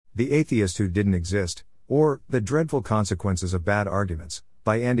The Atheist Who Didn't Exist, or The Dreadful Consequences of Bad Arguments,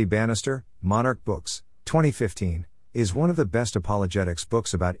 by Andy Bannister, Monarch Books, 2015, is one of the best apologetics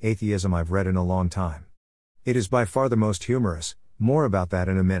books about atheism I've read in a long time. It is by far the most humorous, more about that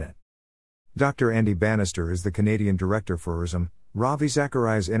in a minute. Dr. Andy Bannister is the Canadian Director for RISM, Ravi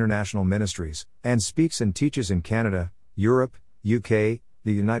Zacharias International Ministries, and speaks and teaches in Canada, Europe, UK,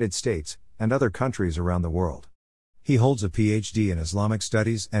 the United States, and other countries around the world. He holds a PhD in Islamic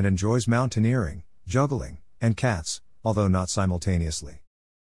studies and enjoys mountaineering, juggling, and cats, although not simultaneously.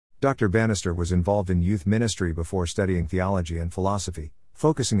 Dr. Bannister was involved in youth ministry before studying theology and philosophy,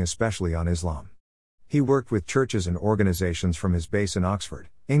 focusing especially on Islam. He worked with churches and organizations from his base in Oxford,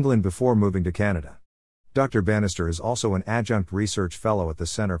 England before moving to Canada. Dr. Bannister is also an adjunct research fellow at the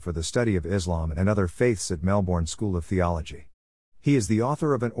Centre for the Study of Islam and Other Faiths at Melbourne School of Theology. He is the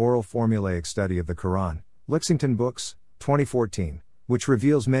author of an oral formulaic study of the Quran, Lexington Books, 2014, which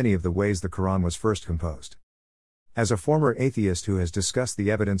reveals many of the ways the Quran was first composed. As a former atheist who has discussed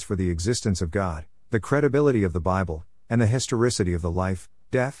the evidence for the existence of God, the credibility of the Bible, and the historicity of the life,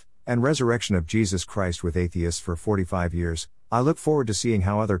 death, and resurrection of Jesus Christ with atheists for 45 years, I look forward to seeing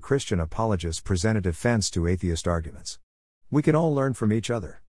how other Christian apologists present a defense to atheist arguments. We can all learn from each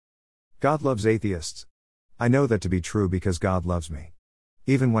other. God loves atheists. I know that to be true because God loves me.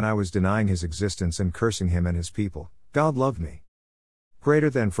 Even when I was denying his existence and cursing him and his people, God loved me.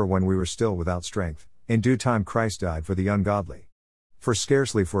 Greater than for when we were still without strength, in due time Christ died for the ungodly. For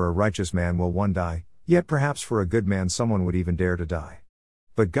scarcely for a righteous man will one die, yet perhaps for a good man someone would even dare to die.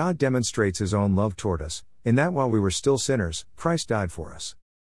 But God demonstrates his own love toward us, in that while we were still sinners, Christ died for us.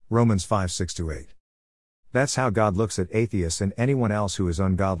 Romans 5:6-8. That's how God looks at atheists and anyone else who is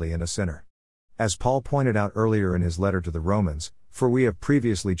ungodly and a sinner. As Paul pointed out earlier in his letter to the Romans, for we have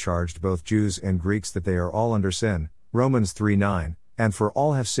previously charged both Jews and Greeks that they are all under sin, Romans 3:9, and for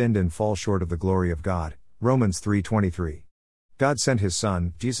all have sinned and fall short of the glory of God, Romans 3:23. God sent his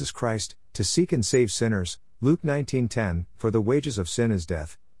Son, Jesus Christ, to seek and save sinners, Luke 19:10, for the wages of sin is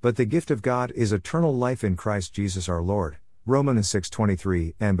death, but the gift of God is eternal life in Christ Jesus our Lord, Romans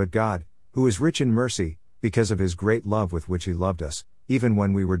 6:23, and but God, who is rich in mercy, because of his great love with which he loved us, even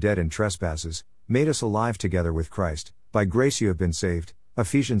when we were dead in trespasses, made us alive together with Christ, by grace you have been saved,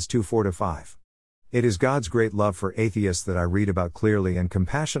 Ephesians 2:4-5. It is God's great love for atheists that I read about clearly and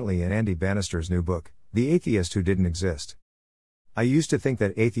compassionately in Andy Bannister's new book, The Atheist Who Didn't Exist. I used to think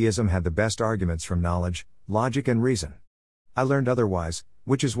that atheism had the best arguments from knowledge, logic and reason. I learned otherwise,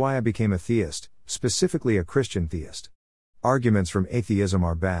 which is why I became a theist, specifically a Christian theist. Arguments from atheism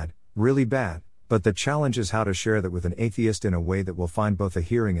are bad, really bad, but the challenge is how to share that with an atheist in a way that will find both a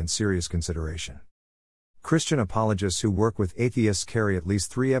hearing and serious consideration. Christian apologists who work with atheists carry at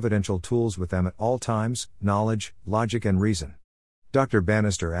least 3 evidential tools with them at all times: knowledge, logic and reason. Dr.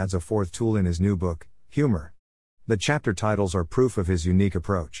 Bannister adds a 4th tool in his new book, humor. The chapter titles are proof of his unique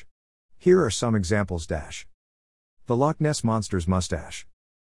approach. Here are some examples. The Loch Ness Monster's mustache.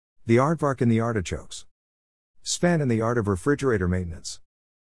 The Aardvark and the Artichokes. Sven and the Art of Refrigerator Maintenance.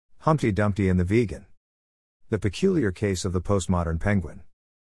 Humpty Dumpty and the Vegan. The Peculiar Case of the Postmodern Penguin.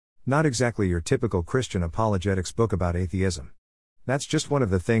 Not exactly your typical Christian apologetics book about atheism. That's just one of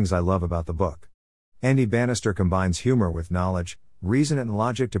the things I love about the book. Andy Bannister combines humor with knowledge, reason and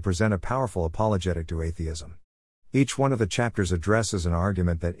logic to present a powerful apologetic to atheism. Each one of the chapters addresses an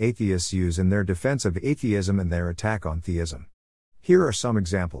argument that atheists use in their defense of atheism and their attack on theism. Here are some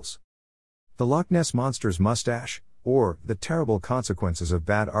examples. The Loch Ness Monster's mustache, or The Terrible Consequences of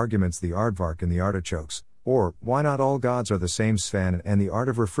Bad Arguments, the Aardvark and the Artichokes, or Why Not All Gods Are the Same, Sven and the Art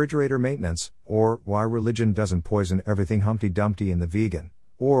of Refrigerator Maintenance, or Why Religion Doesn't Poison Everything, Humpty Dumpty and the Vegan,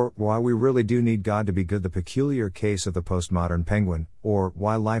 or Why We Really Do Need God to Be Good, The Peculiar Case of the Postmodern Penguin, or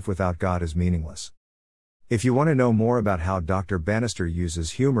Why Life Without God is Meaningless. If you want to know more about how Dr. Bannister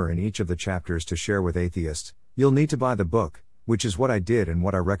uses humor in each of the chapters to share with atheists, you'll need to buy the book, which is what I did and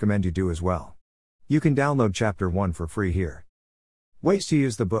what I recommend you do as well. You can download Chapter 1 for free here. Ways to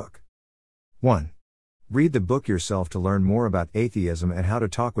use the book. 1. Read the book yourself to learn more about atheism and how to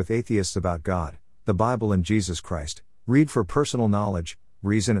talk with atheists about God, the Bible and Jesus Christ. Read for personal knowledge,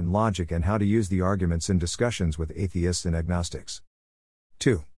 reason and logic and how to use the arguments in discussions with atheists and agnostics.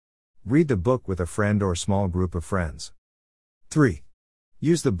 2. Read the book with a friend or small group of friends. 3.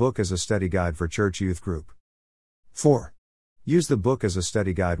 Use the book as a study guide for church youth group. 4. Use the book as a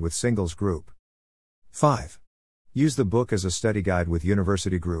study guide with singles group. 5. Use the book as a study guide with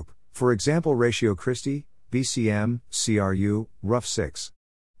university group, for example Ratio Christi, BCM, CRU, Rough 6.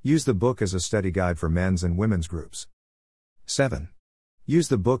 Use the book as a study guide for men's and women's groups. 7. Use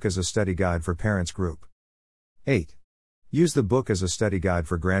the book as a study guide for parents group. 8. Use the book as a study guide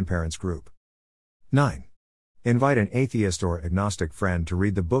for grandparents group. 9. Invite an atheist or agnostic friend to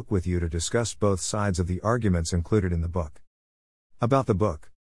read the book with you to discuss both sides of the arguments included in the book. About the book.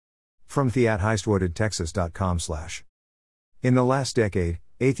 From the@heistwoodedtexas.com/. In the last decade,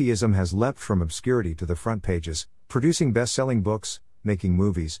 atheism has leapt from obscurity to the front pages, producing best-selling books, making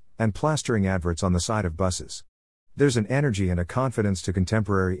movies, and plastering adverts on the side of buses. There's an energy and a confidence to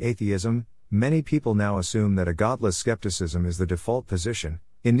contemporary atheism. Many people now assume that a godless skepticism is the default position,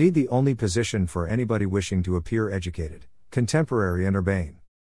 indeed the only position for anybody wishing to appear educated, contemporary and urbane.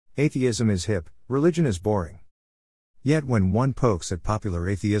 Atheism is hip, religion is boring. Yet when one pokes at popular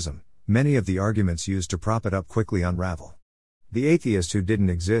atheism, many of the arguments used to prop it up quickly unravel. The Atheist Who Didn't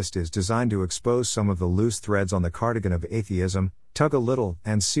Exist is designed to expose some of the loose threads on the cardigan of atheism, tug a little,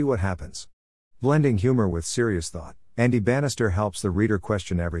 and see what happens. Blending humor with serious thought, Andy Bannister helps the reader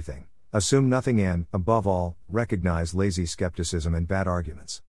question everything, assume nothing and, above all, recognize lazy skepticism and bad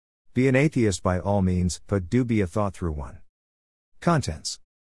arguments. Be an atheist by all means, but do be a thought-through one. Contents.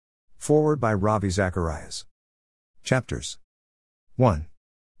 Foreword by Ravi Zacharias. Chapters. 1.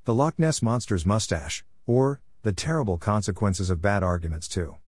 The Loch Ness Monster's Mustache, or, The Terrible Consequences of Bad Arguments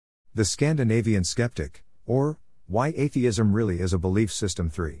 2. The Scandinavian Skeptic, or, Why Atheism Really is a Belief System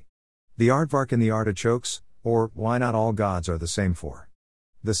 3. The Aardvark and the Artichokes, or, Why Not All Gods Are the Same 4.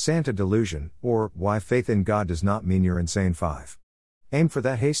 The Santa Delusion, or, Why Faith in God Does Not Mean You're Insane 5. Aim for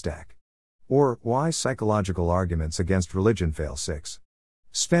that haystack. Or, Why Psychological Arguments Against Religion Fail 6.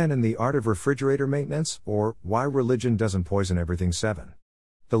 Sven and the Art of Refrigerator Maintenance, or, Why Religion Doesn't Poison Everything 7.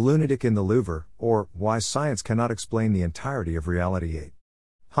 The Lunatic in the Louvre, or, Why Science Cannot Explain the Entirety of Reality 8.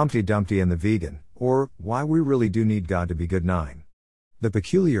 Humpty Dumpty and the Vegan, or, Why We Really Do Need God to Be Good 9. The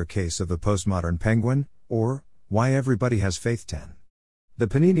Peculiar Case of the Postmodern Penguin, or, Why Everybody Has Faith 10. The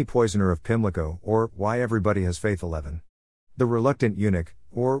Panini Poisoner of Pimlico, or, Why Everybody Has Faith 11. The Reluctant Eunuch,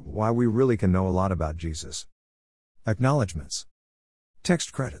 or, Why We Really Can Know a Lot About Jesus. Acknowledgements.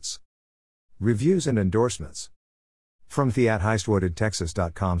 Text credits. Reviews and endorsements. From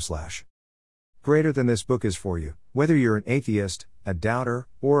the@heistwoodedtexas.com/. Greater Than This book is for you, whether you're an atheist, a doubter,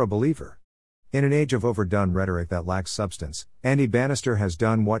 or a believer. In an age of overdone rhetoric that lacks substance, Andy Bannister has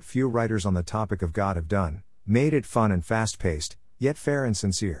done what few writers on the topic of God have done, made it fun and fast-paced, yet fair and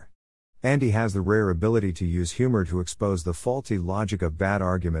sincere. Andy has the rare ability to use humor to expose the faulty logic of bad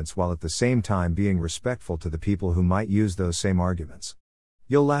arguments while at the same time being respectful to the people who might use those same arguments.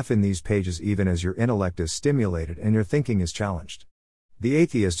 You'll laugh in these pages even as your intellect is stimulated and your thinking is challenged. The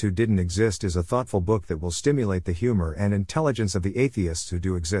Atheist Who Didn't Exist is a thoughtful book that will stimulate the humor and intelligence of the atheists who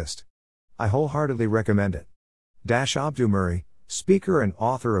do exist. I wholeheartedly recommend it. Abdu Murray, speaker and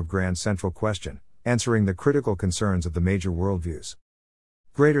author of Grand Central Question, answering the critical concerns of the major worldviews.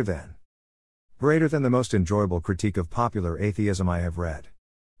 Greater Than. Greater Than the most enjoyable critique of popular atheism I have read.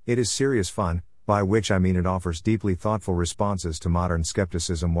 It is serious fun, by which I mean it offers deeply thoughtful responses to modern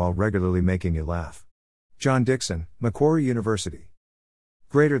skepticism while regularly making you laugh. John Dickson, Macquarie University.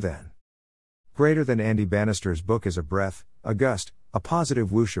 Greater Than. Greater Than Andy Bannister's book is a breath, a gust, a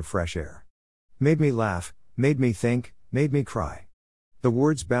positive whoosh of fresh air. Made me laugh, made me think, made me cry. The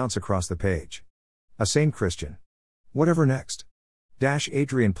words bounce across the page. A sane Christian. Whatever next?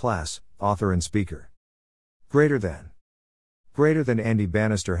 Adrian Plass, author and speaker. Greater Than. Greater Than Andy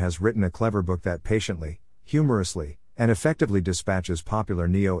Bannister has written a clever book that patiently, humorously, and effectively dispatches popular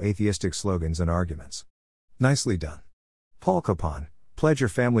neo-atheistic slogans and arguments. Nicely done. Paul Capon, Pledger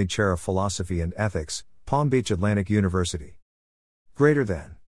Family Chair of Philosophy and Ethics, Palm Beach Atlantic University. Greater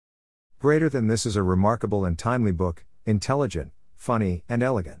Than. Greater Than This is a remarkable and timely book, intelligent, funny, and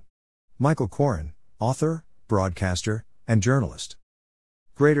elegant. Michael Koren, author, broadcaster, and journalist.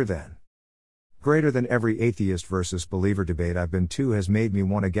 Greater Than. Greater Than Every atheist versus believer debate I've been to has made me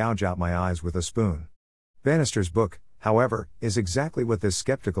want to gouge out my eyes with a spoon. Bannister's book, however, is exactly what this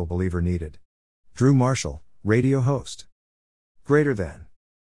skeptical believer needed. Drew Marshall, radio host. Greater Than.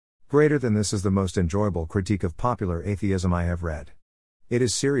 Greater Than This is the most enjoyable critique of popular atheism I have read. It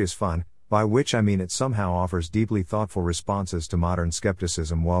is serious fun, by which I mean it somehow offers deeply thoughtful responses to modern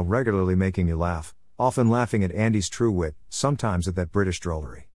skepticism while regularly making you laugh, often laughing at Andy's true wit, sometimes at that British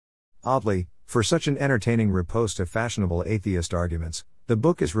drollery. Oddly, for such an entertaining riposte to fashionable atheist arguments, the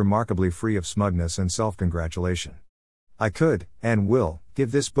book is remarkably free of smugness and self-congratulation. I could, and will,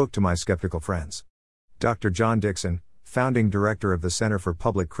 give this book to my skeptical friends. Dr. John Dickson, founding director of the Center for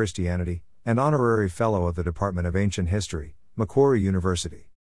Public Christianity, and honorary fellow of the Department of Ancient History, Macquarie University.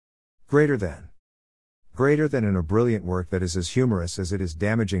 Greater Than. Greater Than in a brilliant work that is as humorous as it is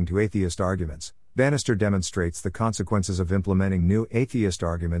damaging to atheist arguments, Bannister demonstrates the consequences of implementing new atheist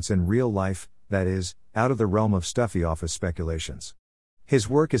arguments in real life, that is, out of the realm of stuffy office speculations. His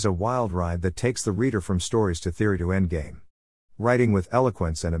work is a wild ride that takes the reader from stories to theory to endgame. Writing with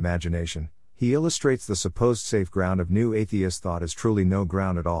eloquence and imagination, he illustrates the supposed safe ground of new atheist thought as truly no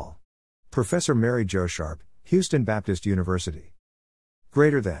ground at all. Professor Mary Jo Sharp, Houston Baptist University.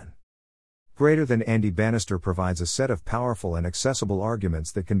 Greater than Andy Bannister provides a set of powerful and accessible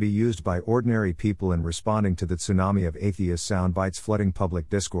arguments that can be used by ordinary people in responding to the tsunami of atheist sound bites flooding public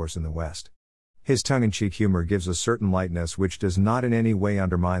discourse in the West. His tongue-in-cheek humor gives a certain lightness which does not in any way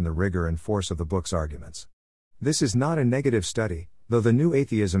undermine the rigor and force of the book's arguments. This is not a negative study, though the new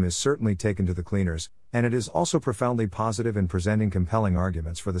atheism is certainly taken to the cleaners, and it is also profoundly positive in presenting compelling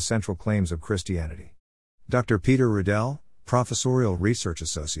arguments for the central claims of Christianity. Dr. Peter Riddell, Professorial Research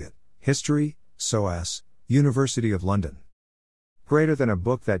Associate, History, SOAS, University of London. Greater than a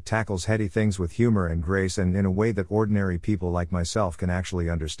book that tackles heady things with humor and grace and in a way that ordinary people like myself can actually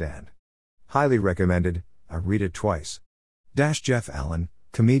understand. Highly recommended, I read it twice. Jeff Allen,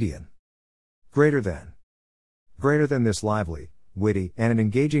 comedian. Greater than this lively, witty, and an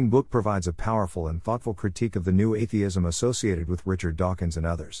engaging book provides a powerful and thoughtful critique of the new atheism associated with Richard Dawkins and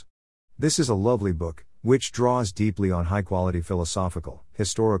others. This is a lovely book, which draws deeply on high-quality philosophical,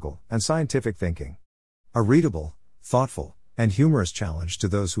 historical, and scientific thinking. A readable, thoughtful, and humorous challenge to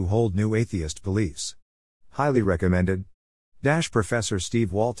those who hold new atheist beliefs. Highly recommended. Professor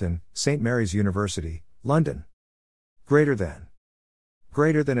Steve Walton, St. Mary's University, London. Greater than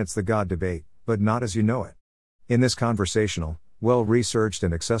it's the God debate, but not as you know it. In this conversational, well-researched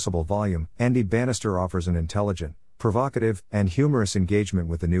and accessible volume, Andy Bannister offers an intelligent, provocative, and humorous engagement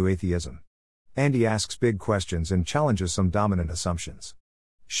with the new atheism. Andy asks big questions and challenges some dominant assumptions.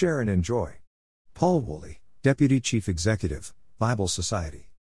 Share and enjoy. Paul Woolley, Deputy Chief Executive, Bible Society.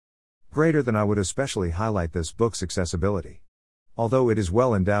 Greater than I would especially highlight this book's accessibility. Although it is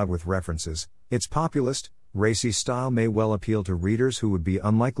well endowed with references, its populist, racy style may well appeal to readers who would be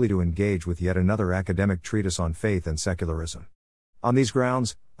unlikely to engage with yet another academic treatise on faith and secularism. On these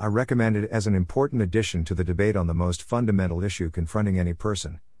grounds, I recommend it as an important addition to the debate on the most fundamental issue confronting any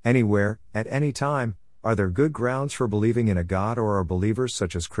person, anywhere, at any time: are there good grounds for believing in a God, or are believers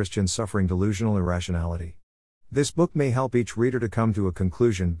such as Christians suffering delusional irrationality? This book may help each reader to come to a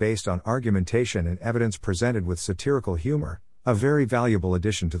conclusion based on argumentation and evidence presented with satirical humor, a very valuable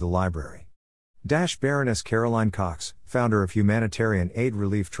addition to the library. Baroness Caroline Cox, founder of Humanitarian Aid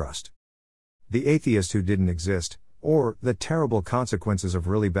Relief Trust. The Atheist Who Didn't Exist, or The Terrible Consequences of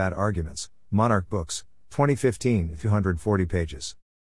Really Bad Arguments, Monarch Books, 2015, 240 pages.